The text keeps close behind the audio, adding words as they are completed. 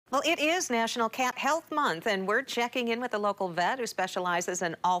Well, it is National Cat Health Month, and we're checking in with a local vet who specializes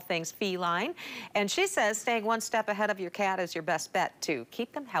in all things feline. And she says staying one step ahead of your cat is your best bet to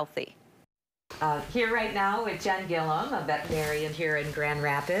keep them healthy. Here right now with Jen Gillum, a veterinarian here in Grand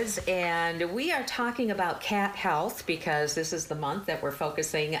Rapids, and we are talking about cat health because this is the month that we're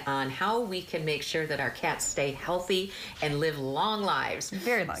focusing on how we can make sure that our cats stay healthy and live long lives.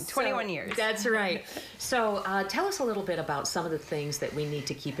 Very long, 21 years. That's right. So tell us a little bit about some of the things that we need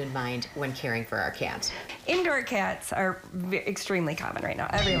to keep in mind when caring for our cats. Indoor cats are extremely common right now.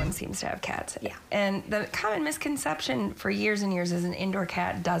 Everyone seems to have cats. Yeah. And the common misconception for years and years is an indoor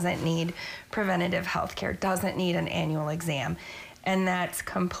cat doesn't need preventative health care, doesn't need an annual exam. And that's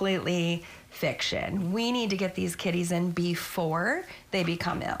completely fiction. We need to get these kitties in before they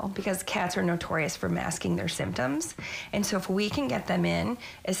become ill because cats are notorious for masking their symptoms. And so if we can get them in,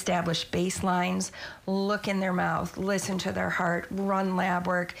 establish baselines, look in their mouth, listen to their heart, run lab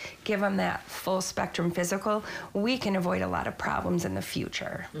work, give them that full spectrum physical, we can avoid a lot of problems in the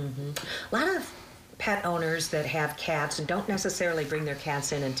future. A lot of pet owners that have cats don't necessarily bring their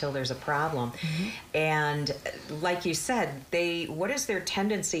cats in until there's a problem. And like you said, what is their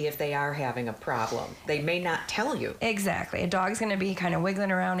tendency if they are having a problem? They may not tell you. Exactly. A dog's going to be kind of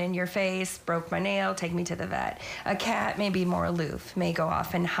wiggling around in your face, broke my nail, take me to the vet. A cat may be more aloof, may go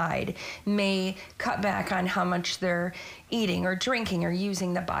off and hide, may cut back on how much they're eating or drinking or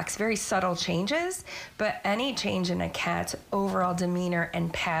using the box. Very subtle changes, but any change in a cat's overall demeanor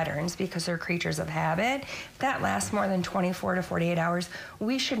and patterns, because they're creatures of habit, if that lasts more than 24 to 48 hours,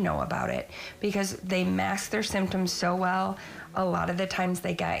 we should know about it because they mask their symptoms so well. A lot of the times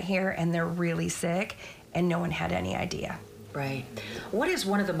they get here and they're really sick and no one had any idea. Right. What is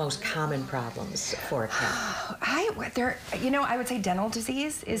one of the most common problems for a cat? I would say dental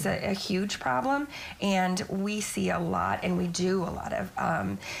disease is a huge problem, and we see a lot, and we do a lot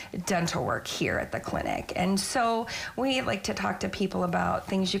of dental work here at the clinic. And so we like to talk to people about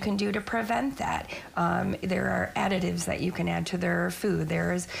things you can do to prevent that. There are additives that you can add to their food.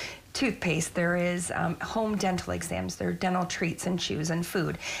 There is toothpaste, there is home dental exams, there are dental treats and chews and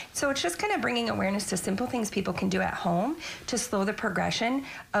food. So it's just kind of bringing awareness to simple things people can do at home to slow the progression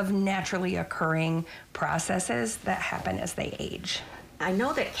of naturally occurring processes that happen as they age. I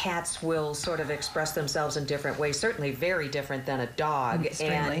know that cats will sort of express themselves in different ways, certainly very different than a dog,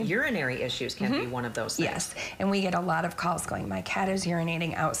 and urinary issues can be one of those things. Yes, and we get a lot of calls going, my cat is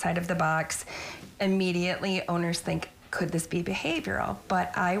urinating outside of the box. Immediately owners think, could this be behavioral?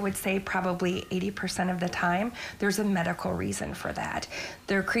 But I would say probably 80% of the time, there's a medical reason for that.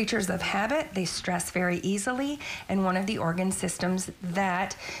 They're creatures of habit, they stress very easily, and one of the organ systems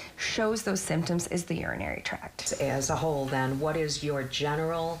that shows those symptoms is the urinary tract. As a whole then, what is your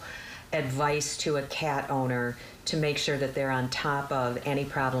general advice to a cat owner to make sure that they're on top of any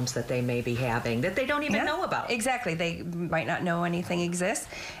problems that they may be having that they don't even know about? Exactly. They might not know anything exists.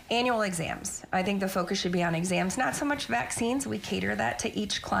 Annual exams. I think the focus should be on exams, not so much vaccines. We cater that to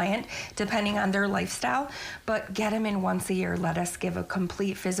each client depending on their lifestyle, but get them in once a year. Let us give a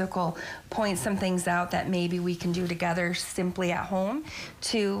complete physical, point some things out that maybe we can do together simply at home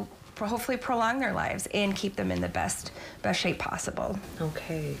to hopefully prolong their lives and keep them in the best shape possible.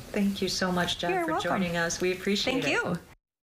 Okay. Thank you so much, Jen, for joining us. We appreciate it. Thank you.